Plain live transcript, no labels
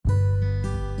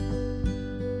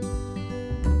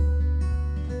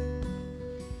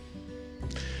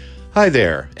Hi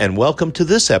there, and welcome to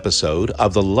this episode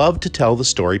of the Love to Tell the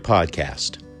Story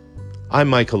podcast. I'm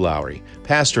Michael Lowry,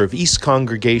 pastor of East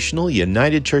Congregational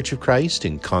United Church of Christ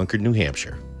in Concord, New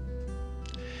Hampshire.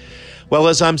 Well,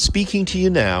 as I'm speaking to you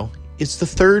now, it's the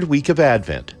third week of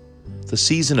Advent, the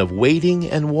season of waiting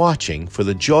and watching for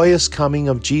the joyous coming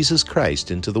of Jesus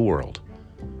Christ into the world.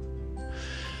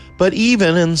 But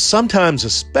even, and sometimes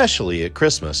especially at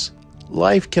Christmas,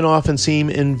 life can often seem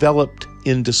enveloped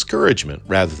in discouragement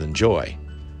rather than joy.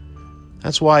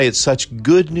 That's why it's such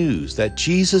good news that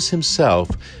Jesus himself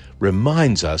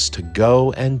reminds us to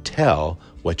go and tell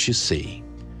what you see.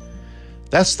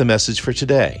 That's the message for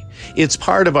today. It's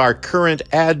part of our current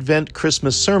Advent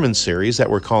Christmas sermon series that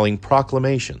we're calling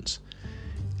Proclamations.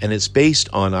 And it's based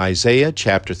on Isaiah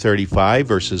chapter 35,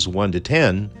 verses 1 to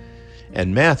 10,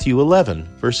 and Matthew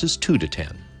 11, verses 2 to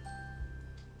 10.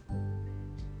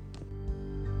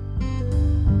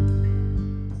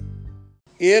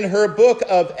 In her book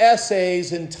of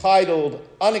essays entitled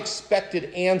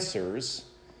Unexpected Answers,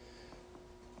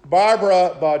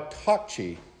 Barbara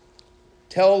Bartocci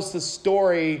tells the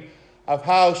story of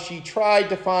how she tried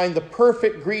to find the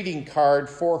perfect greeting card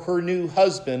for her new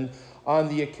husband on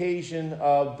the occasion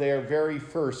of their very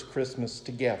first Christmas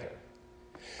together.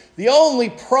 The only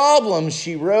problem,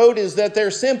 she wrote, is that there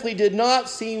simply did not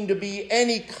seem to be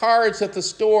any cards at the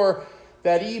store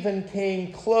that even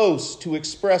came close to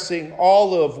expressing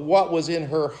all of what was in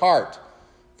her heart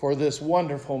for this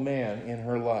wonderful man in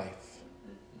her life.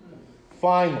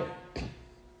 Finally,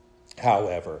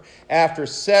 however, after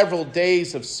several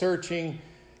days of searching,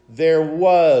 there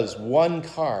was one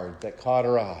card that caught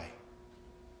her eye.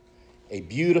 A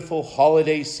beautiful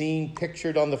holiday scene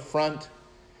pictured on the front,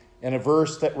 and a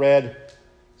verse that read,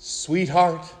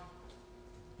 "Sweetheart,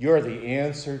 you're the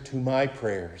answer to my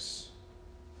prayers."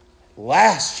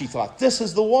 Last, she thought, this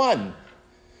is the one.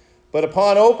 But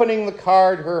upon opening the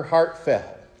card, her heart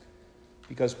fell,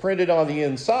 because printed on the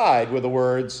inside were the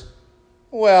words,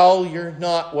 "Well, you're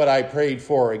not what I prayed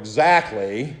for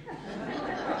exactly,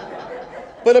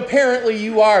 but apparently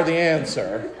you are the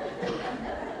answer.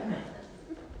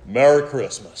 Merry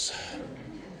Christmas."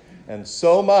 And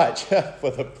so much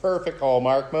for the perfect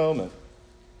Hallmark moment.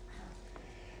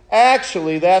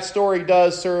 Actually, that story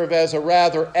does serve as a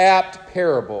rather apt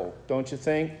parable, don't you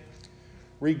think?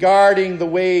 Regarding the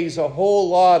ways a whole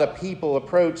lot of people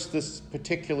approach this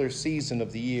particular season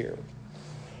of the year.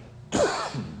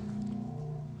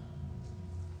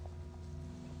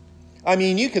 I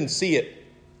mean, you can see it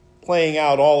playing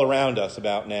out all around us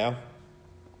about now.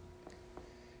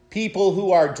 People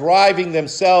who are driving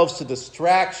themselves to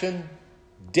distraction,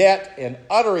 debt, and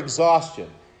utter exhaustion,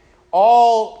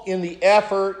 all in the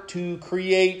effort to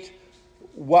create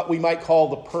what we might call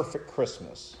the perfect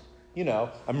Christmas. You know,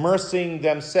 immersing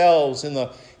themselves in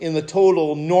the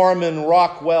total Norman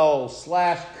Rockwell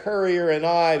 / Currier and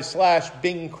Ives /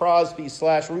 Bing Crosby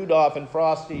 / Rudolph and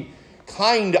Frosty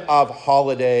kind of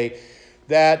holiday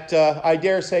that I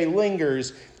dare say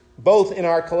lingers both in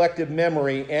our collective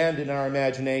memory and in our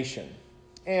imagination.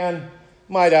 And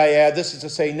might I add, this is to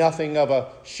say nothing of a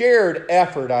shared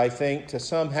effort, I think, to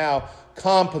somehow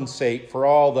compensate for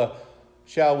all the,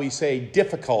 shall we say,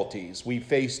 difficulties we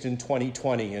faced in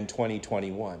 2020 and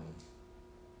 2021.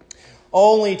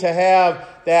 Only to have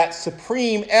that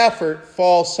supreme effort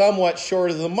fall somewhat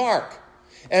short of the mark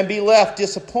and be left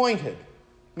disappointed,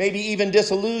 maybe even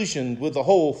disillusioned with the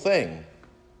whole thing.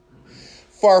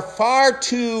 For far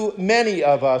too many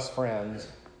of us, friends,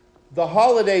 the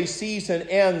holiday season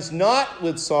ends not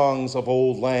with songs of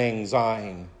Auld Lang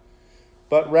Syne,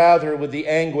 but rather with the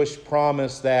anguished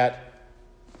promise that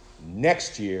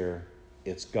next year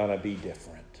it's going to be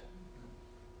different.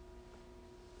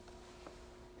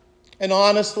 And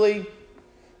honestly,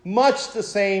 much the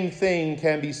same thing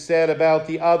can be said about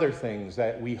the other things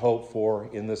that we hope for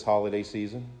in this holiday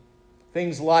season.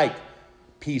 Things like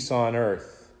peace on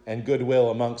earth and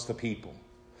goodwill amongst the people.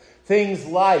 Things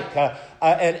like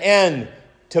an end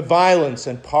to violence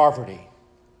and poverty.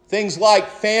 Things like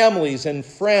families and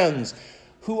friends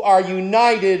who are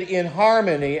united in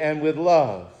harmony and with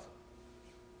love.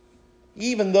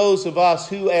 Even those of us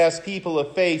who, as people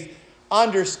of faith,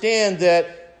 understand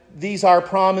that these are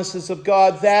promises of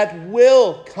God that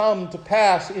will come to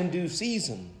pass in due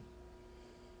season.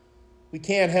 We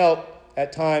can't help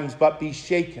at times but be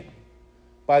shaken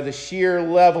by the sheer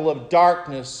level of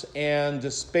darkness and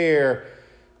despair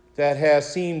that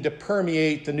has seemed to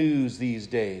permeate the news these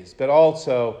days, but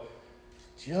also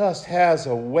just has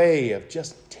a way of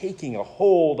just taking a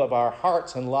hold of our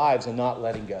hearts and lives and not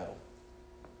letting go.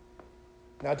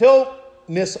 Now, don't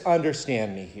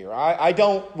misunderstand me here. I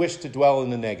don't wish to dwell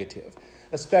in the negative,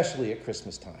 especially at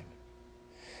Christmas time.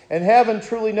 And heaven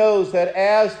truly knows that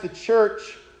as the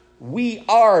church, we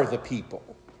are the people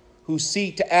who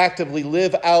seek to actively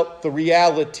live out the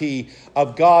reality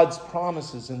of God's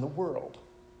promises in the world.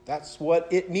 That's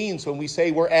what it means when we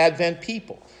say we're Advent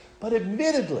people. But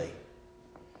admittedly,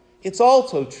 it's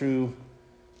also true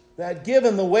that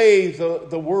given the way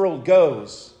the world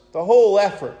goes, the whole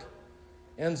effort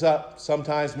ends up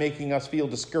sometimes making us feel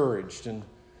discouraged and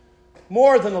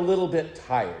more than a little bit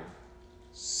tired.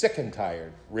 Sick and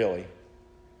tired, really.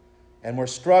 And we're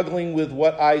struggling with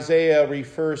what Isaiah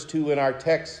refers to in our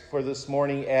text for this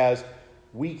morning as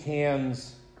weak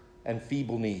hands and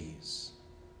feeble knees.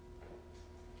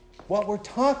 What we're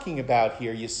talking about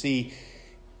here, you see,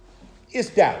 is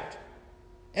doubt.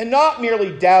 And not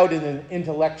merely doubt in an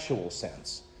intellectual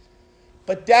sense,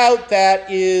 but doubt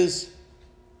that is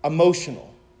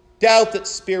emotional. Doubt that's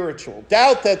spiritual.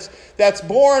 Doubt that's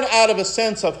born out of a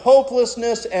sense of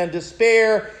hopelessness and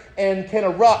despair and can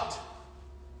erupt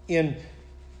in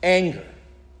anger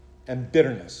and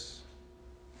bitterness.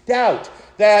 Doubt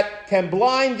that can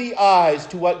blind the eyes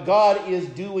to what God is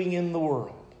doing in the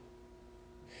world.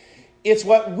 It's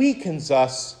what weakens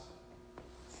us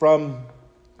from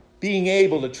being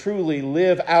able to truly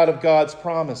live out of God's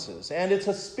promises. And it's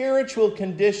a spiritual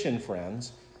condition,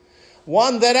 friends.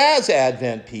 One that as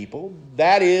Advent people,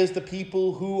 that is the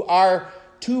people who are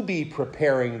to be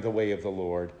preparing the way of the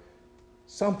Lord,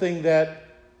 something that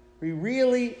we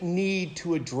really need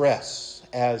to address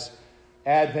as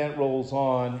Advent rolls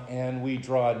on and we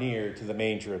draw near to the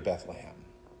manger of Bethlehem.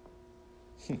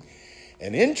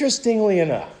 And interestingly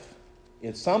enough,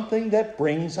 it's something that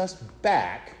brings us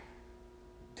back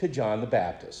to John the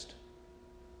Baptist.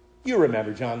 You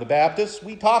remember John the Baptist.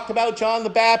 We talked about John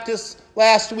the Baptist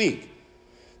last week.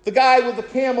 The guy with the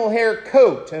camel hair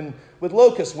coat and with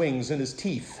locust wings in his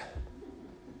teeth.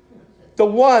 The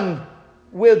one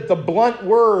with the blunt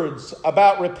words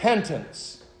about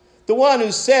repentance. The one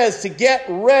who says to get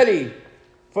ready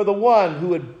for the one who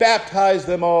would baptize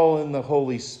them all in the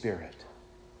Holy Spirit.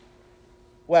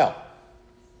 Well,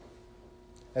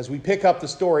 as we pick up the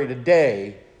story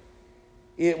today,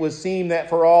 it would seem that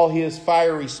for all his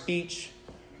fiery speech,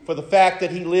 for the fact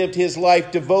that he lived his life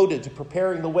devoted to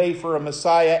preparing the way for a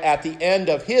Messiah at the end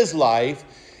of his life,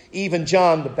 even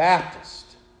John the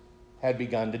Baptist had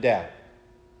begun to doubt.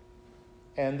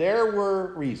 And there were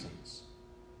reasons.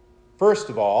 First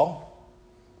of all,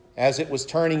 as it was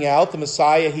turning out, the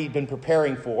Messiah he'd been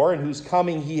preparing for and whose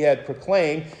coming he had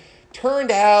proclaimed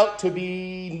turned out to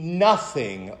be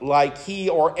nothing like he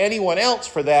or anyone else,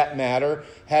 for that matter,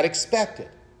 had expected.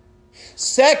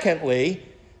 Secondly,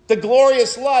 the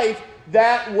glorious life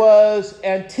that was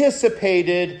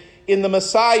anticipated in the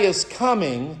Messiah's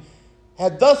coming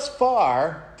had thus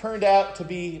far turned out to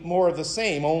be more of the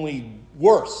same, only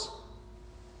worse.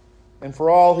 And for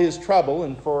all his trouble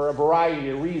and for a variety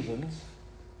of reasons,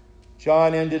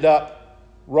 John ended up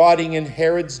rotting in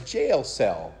Herod's jail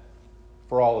cell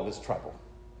for all of his trouble.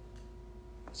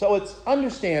 So it's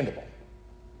understandable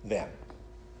then,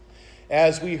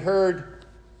 as we heard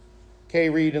Kay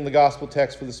read in the gospel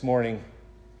text for this morning,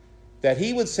 that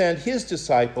he would send his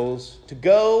disciples to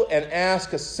go and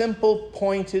ask a simple,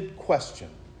 pointed question.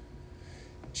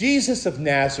 Jesus of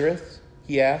Nazareth,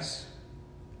 he asks,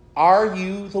 are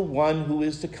you the one who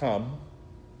is to come,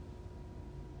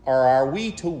 or are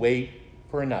we to wait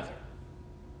for another?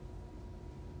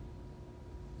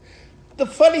 The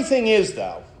funny thing is,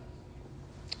 though,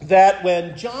 that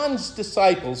when John's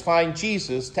disciples find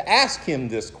Jesus to ask him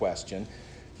this question,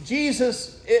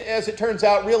 Jesus, as it turns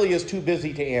out, really is too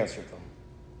busy to answer them.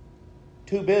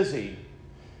 Too busy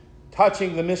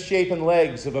touching the misshapen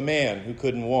legs of a man who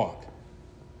couldn't walk.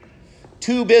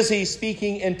 Too busy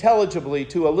speaking intelligibly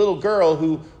to a little girl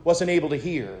who wasn't able to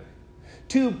hear.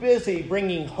 Too busy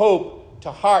bringing hope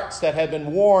to hearts that had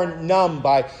been worn numb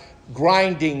by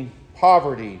grinding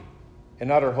poverty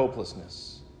and utter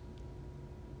hopelessness.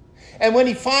 And when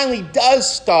he finally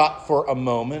does stop for a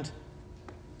moment,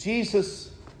 Jesus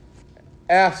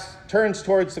turns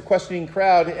towards the questioning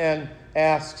crowd and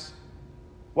asks,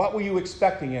 what were you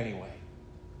expecting anyway?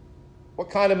 What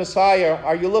kind of Messiah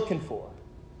are you looking for?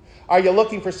 Are you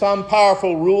looking for some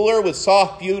powerful ruler with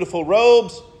soft, beautiful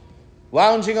robes,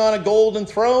 lounging on a golden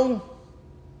throne?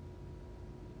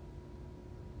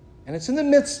 And it's in the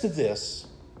midst of this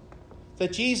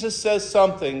that Jesus says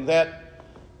something that,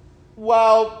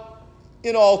 while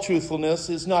in all truthfulness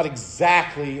is not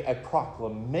exactly a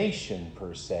proclamation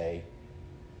per se,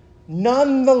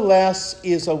 nonetheless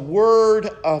is a word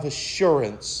of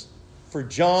assurance for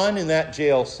John in that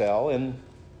jail cell, and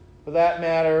for that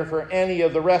matter, for any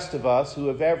of the rest of us who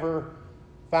have ever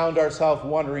found ourselves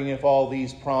wondering if all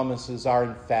these promises are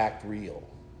in fact real.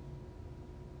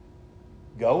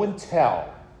 Go and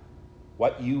tell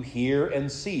what you hear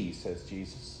and see, says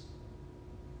Jesus.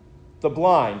 The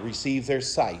blind receive their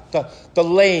sight. The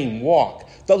lame walk.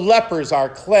 The lepers are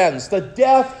cleansed. The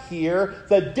deaf hear.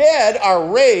 The dead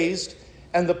are raised.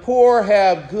 And the poor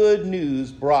have good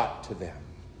news brought to them.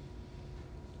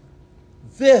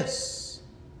 This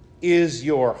is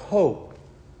your hope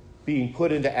being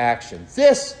put into action.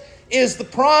 This is the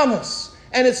promise,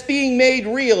 and it's being made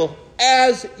real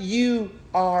as you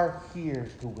are here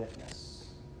to witness.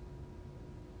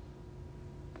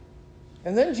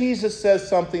 And then Jesus says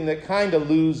something that kind of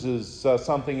loses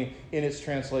something in its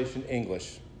translation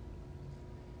English.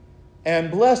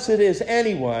 And blessed is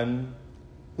anyone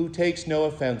who takes no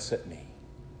offense at me.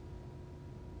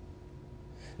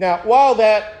 Now, while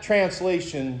that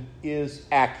translation is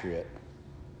accurate,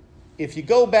 if you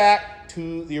go back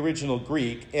to the original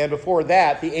Greek, and before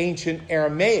that, the ancient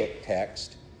Aramaic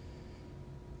text,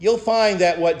 you'll find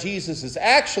that what Jesus is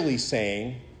actually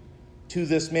saying to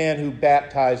this man who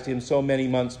baptized him so many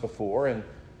months before,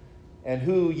 and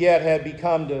who yet had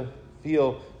become to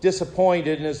feel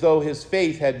disappointed and as though his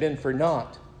faith had been for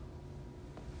naught.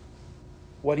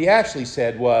 What he actually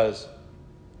said was,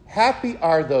 happy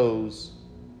are those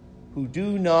who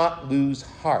do not lose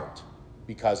heart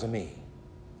because of me.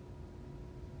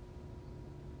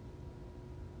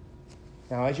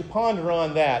 Now, as you ponder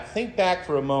on that, think back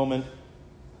for a moment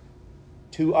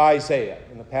to Isaiah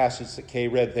in the passage that Kay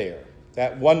read there.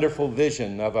 That wonderful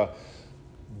vision of a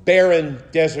barren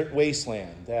desert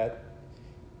wasteland that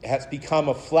has become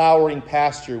a flowering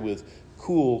pasture with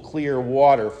cool, clear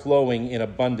water flowing in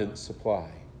abundant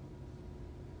supply.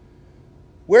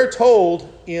 We're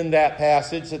told in that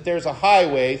passage that there's a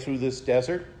highway through this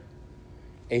desert,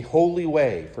 a holy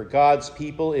way for God's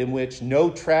people in which no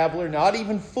traveler, not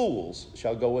even fools,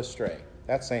 shall go astray.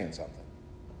 That's saying something.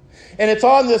 And it's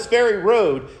on this very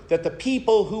road that the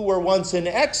people who were once in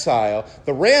exile,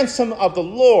 the ransom of the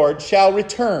Lord, shall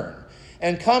return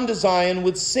and come to Zion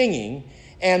with singing,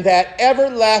 and that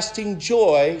everlasting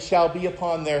joy shall be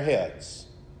upon their heads.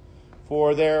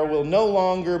 For there will no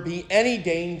longer be any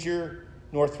danger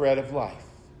nor threat of life.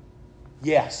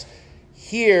 Yes,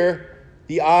 here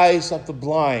the eyes of the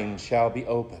blind shall be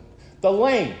opened. The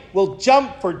lame will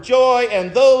jump for joy,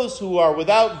 and those who are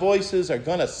without voices are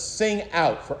going to sing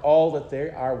out for all that they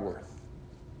are worth.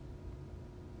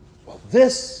 Well,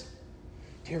 this,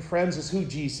 dear friends, is who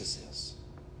Jesus is.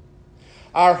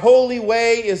 Our holy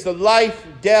way is the life,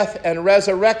 death, and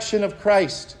resurrection of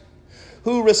Christ,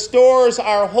 who restores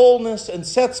our wholeness and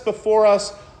sets before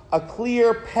us a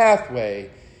clear pathway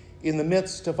in the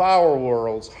midst of our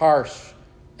world's harsh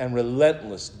and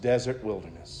relentless desert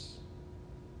wilderness.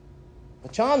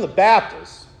 But John the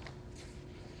Baptist,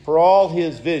 for all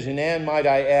his vision, and might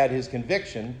I add his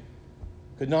conviction,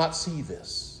 could not see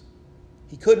this.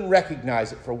 He couldn't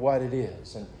recognize it for what it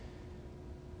is.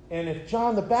 And if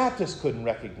John the Baptist couldn't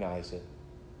recognize it,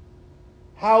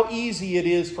 how easy it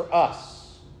is for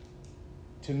us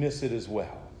to miss it as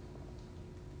well.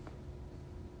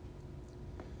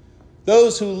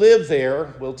 Those who live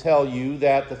there will tell you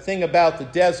that the thing about the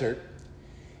desert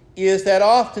is that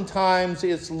oftentimes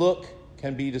its look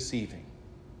can be deceiving.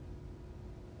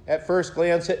 At first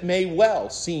glance, it may well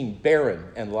seem barren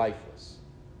and lifeless.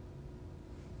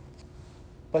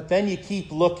 But then you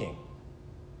keep looking.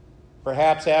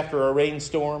 Perhaps after a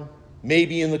rainstorm,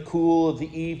 maybe in the cool of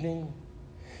the evening.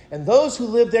 And those who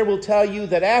live there will tell you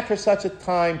that after such a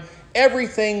time,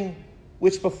 everything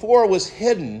which before was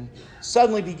hidden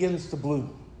suddenly begins to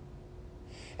bloom.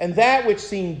 And that which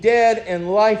seemed dead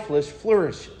and lifeless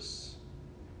flourishes.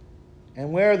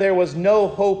 And where there was no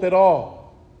hope at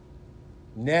all,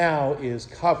 now is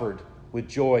covered with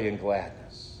joy and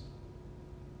gladness.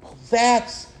 Well,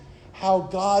 that's how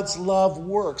God's love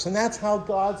works. And that's how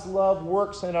God's love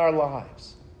works in our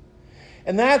lives.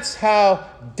 And that's how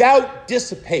doubt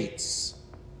dissipates,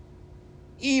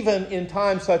 even in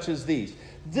times such as these.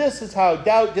 This is how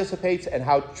doubt dissipates and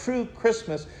how true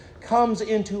Christmas comes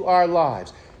into our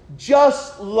lives.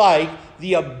 Just like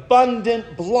the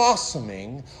abundant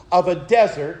blossoming of a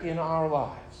desert in our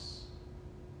lives.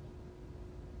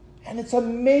 And it's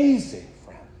amazing,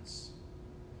 friends,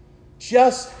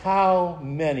 just how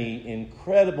many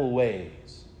incredible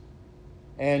ways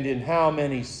and in how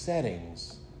many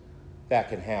settings that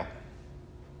can happen.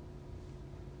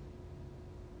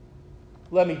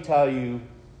 Let me tell you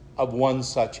of one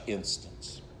such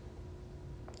instance.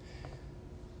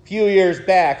 A few years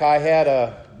back, I had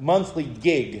a monthly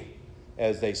gig,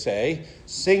 as they say,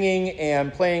 singing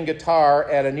and playing guitar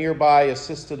at a nearby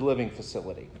assisted living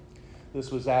facility.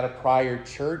 This was at a prior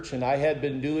church, and I had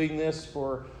been doing this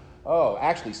for,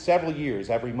 actually several years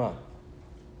every month.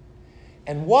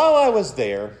 And while I was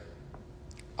there,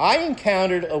 I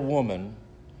encountered a woman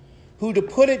who, to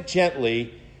put it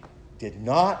gently, did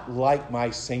not like my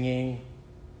singing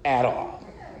at all.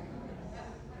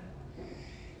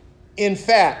 In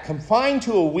fact, confined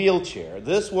to a wheelchair,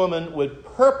 this woman would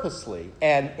purposely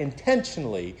and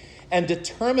intentionally and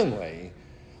determinedly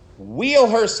wheel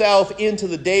herself into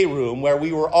the day room where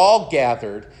we were all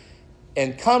gathered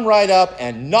and come right up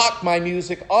and knock my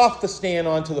music off the stand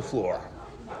onto the floor.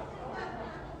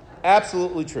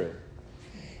 Absolutely true.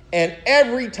 And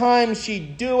every time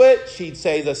she'd do it, she'd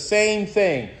say the same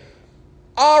thing.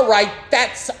 All right,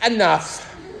 that's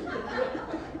enough.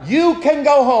 You can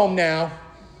go home now.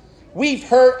 We've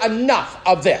heard enough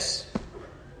of this.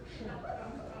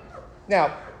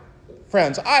 Now,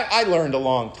 friends, I learned a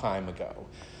long time ago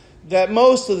that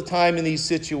most of the time in these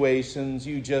situations,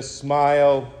 you just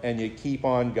smile and you keep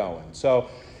on going. So,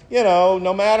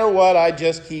 no matter what, I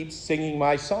just keep singing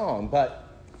my song. But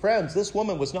friends, this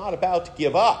woman was not about to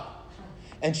give up.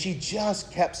 And she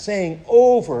just kept saying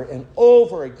over and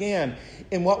over again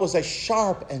in what was a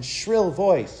sharp and shrill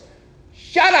voice,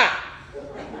 "Shut up!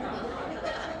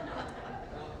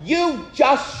 You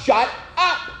just shut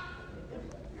up!"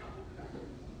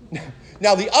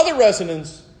 Now, the other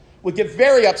residents would get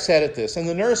very upset at this, and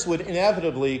the nurse would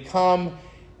inevitably come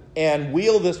and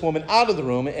wheel this woman out of the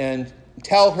room and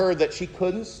tell her that she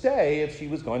couldn't stay if she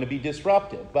was going to be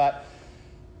disrupted. But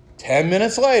 10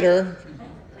 minutes later,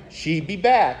 she'd be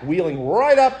back, wheeling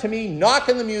right up to me,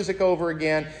 knocking the music over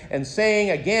again, and saying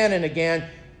again and again,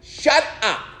 "Shut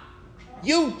up!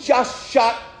 You just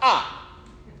shut up!"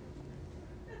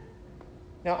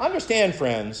 Now, understand,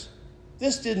 friends,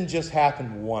 this didn't just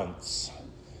happen once.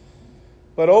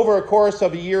 But over a course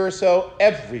of a year or so,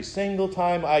 every single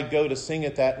time I'd go to sing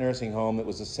at that nursing home, it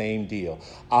was the same deal.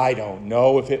 I don't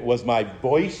know if it was my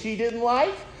voice she didn't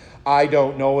like. I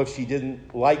don't know if she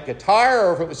didn't like guitar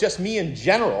or if it was just me in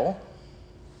general.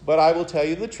 But I will tell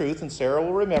you the truth, and Sarah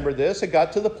will remember this. It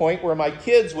got to the point where my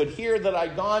kids would hear that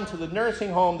I'd gone to the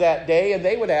nursing home that day, and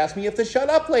they would ask me if the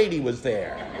shut-up lady was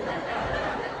there.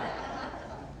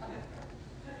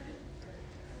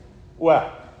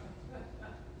 Well,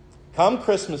 come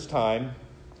Christmas time,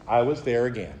 I was there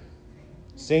again,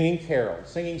 singing carols,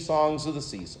 singing songs of the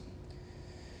season.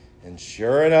 And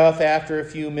sure enough, after a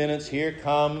few minutes, here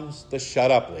comes the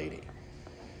shut-up lady.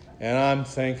 And I'm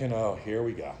thinking, oh, here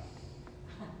we go.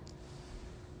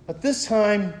 But this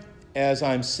time, as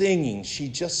I'm singing, she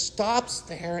just stops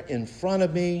there in front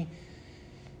of me,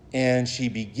 and she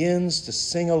begins to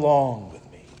sing along with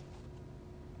me.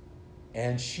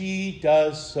 And she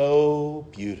does so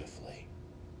beautifully.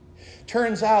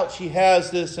 Turns out she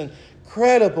has this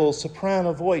incredible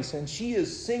soprano voice, and she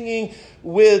is singing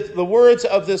with the words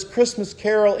of this Christmas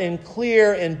carol in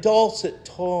clear and dulcet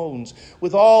tones,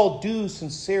 with all due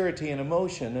sincerity and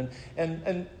emotion,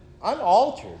 and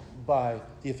unaltered by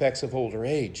the effects of older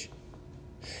age.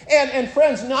 And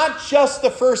friends, not just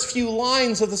the first few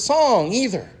lines of the song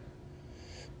either,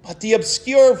 but the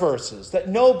obscure verses that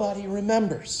nobody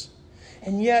remembers.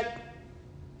 And yet,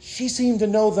 she seemed to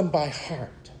know them by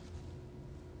heart.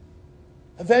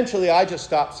 Eventually, I just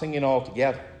stopped singing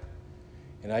altogether.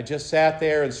 And I just sat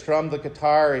there and strummed the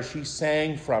guitar as she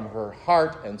sang from her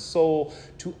heart and soul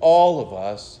to all of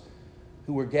us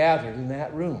who were gathered in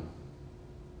that room.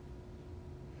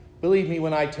 Believe me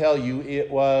when I tell you, it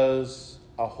was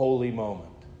a holy moment,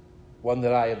 one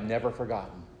that I have never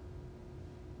forgotten.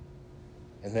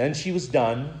 And then she was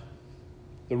done.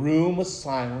 The room was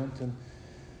silent, and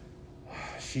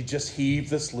she just heaved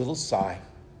this little sigh.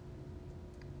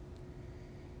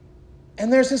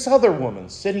 And there's this other woman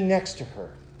sitting next to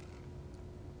her.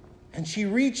 And she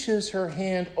reaches her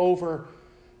hand over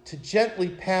to gently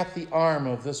pat the arm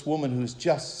of this woman who's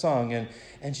just sung.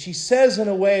 And she says in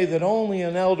a way that only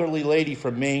an elderly lady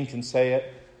from Maine can say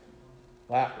it,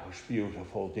 "That was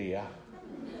beautiful, dear."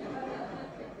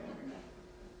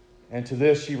 And to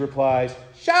this she replies,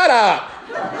 "Shut up!"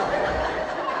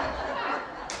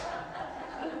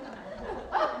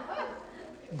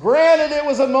 Granted, it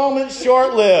was a moment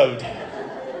short-lived.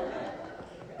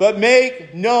 But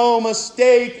make no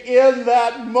mistake, in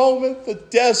that moment, the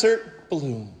desert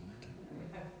bloomed.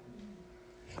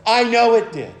 I know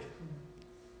it did.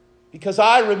 Because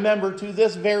I remember to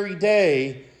this very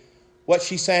day what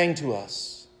she sang to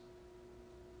us.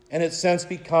 And it's since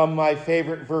become my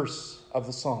favorite verse of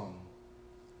the song.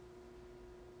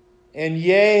 And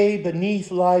yea, beneath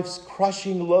life's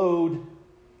crushing load,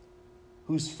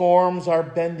 whose forms are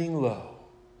bending low,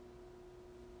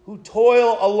 who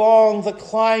toil along the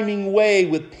climbing way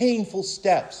with painful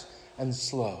steps and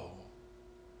slow.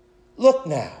 Look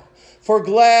now, for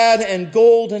glad and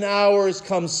golden hours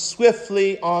come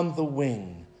swiftly on the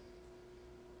wing.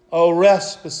 Oh,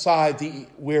 rest beside the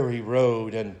weary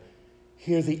road and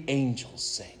hear the angels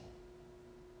sing.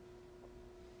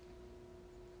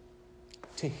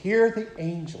 To hear the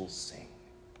angels sing.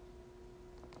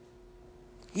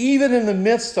 Even in the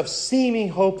midst of seeming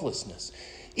hopelessness,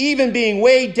 even being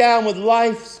weighed down with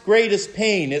life's greatest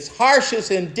pain, its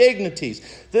harshest indignities,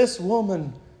 this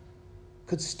woman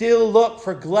could still look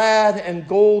for glad and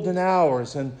golden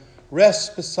hours and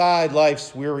rest beside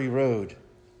life's weary road.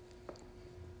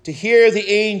 To hear the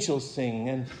angels sing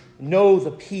and know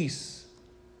the peace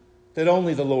that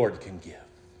only the Lord can give.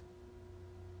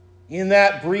 In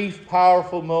that brief,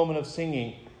 powerful moment of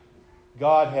singing,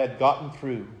 God had gotten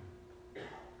through.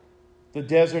 The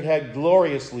desert had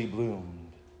gloriously bloomed.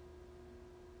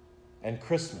 And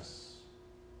Christmas,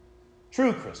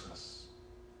 true Christmas,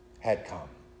 had come.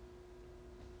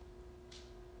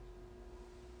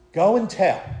 Go and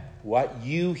tell what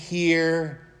you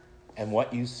hear and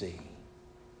what you see.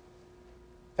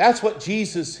 That's what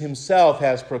Jesus himself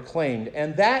has proclaimed,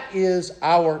 and that is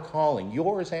our calling,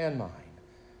 yours and mine.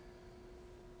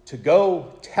 To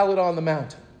go tell it on the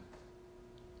mountain,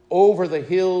 over the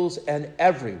hills and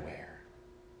everywhere,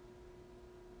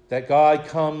 that God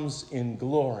comes in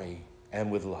glory and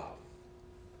with love.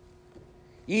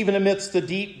 Even amidst the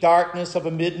deep darkness of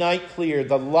a midnight clear,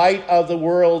 the light of the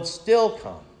world still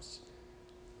comes,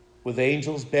 with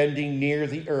angels bending near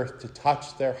the earth to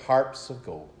touch their harps of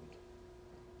gold.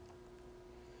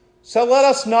 So let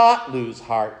us not lose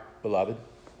heart, beloved.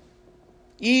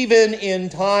 Even in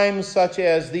times such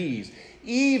as these,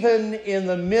 even in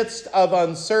the midst of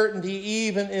uncertainty,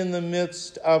 even in the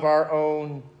midst of our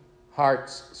own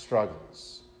heart's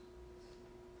struggles.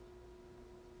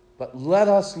 But let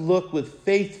us look with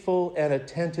faithful and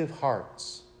attentive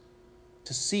hearts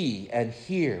to see and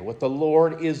hear what the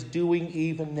Lord is doing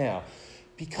even now.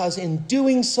 Because in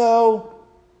doing so,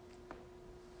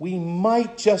 we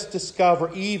might just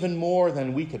discover even more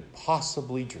than we could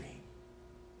possibly dream.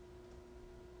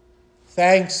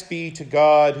 Thanks be to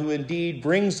God, who indeed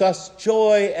brings us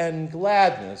joy and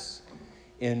gladness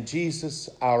in Jesus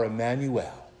our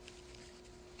Emmanuel.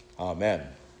 Amen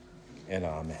and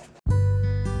amen.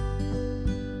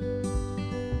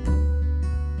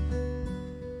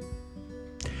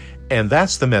 And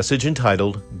that's the message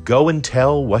entitled, Go and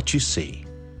Tell What You See,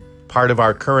 part of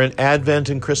our current Advent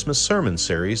and Christmas sermon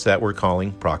series that we're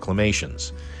calling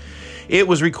Proclamations. It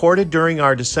was recorded during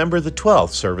our December the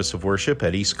 12th service of worship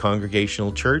at East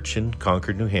Congregational Church in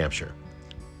Concord, New Hampshire.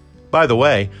 By the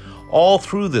way, all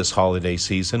through this holiday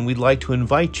season, we'd like to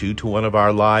invite you to one of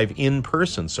our live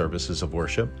in-person services of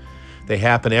worship. They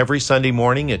happen every Sunday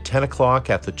morning at 10 o'clock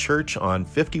at the church on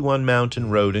 51 Mountain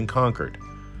Road in Concord.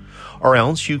 Or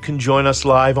else you can join us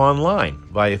live online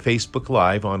via Facebook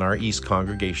Live on our East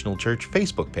Congregational Church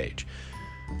Facebook page.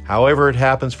 However it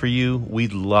happens for you,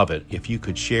 we'd love it if you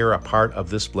could share a part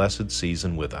of this blessed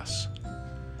season with us.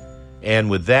 And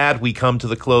with that, we come to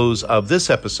the close of this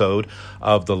episode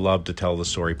of the Love to Tell the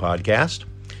Story podcast.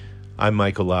 I'm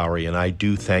Michael Lowry, and I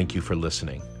do thank you for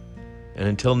listening. And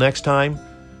until next time,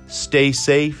 stay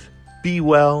safe, be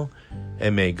well,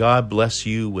 and may God bless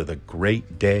you with a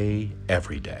great day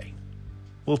every day.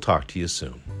 We'll talk to you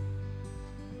soon.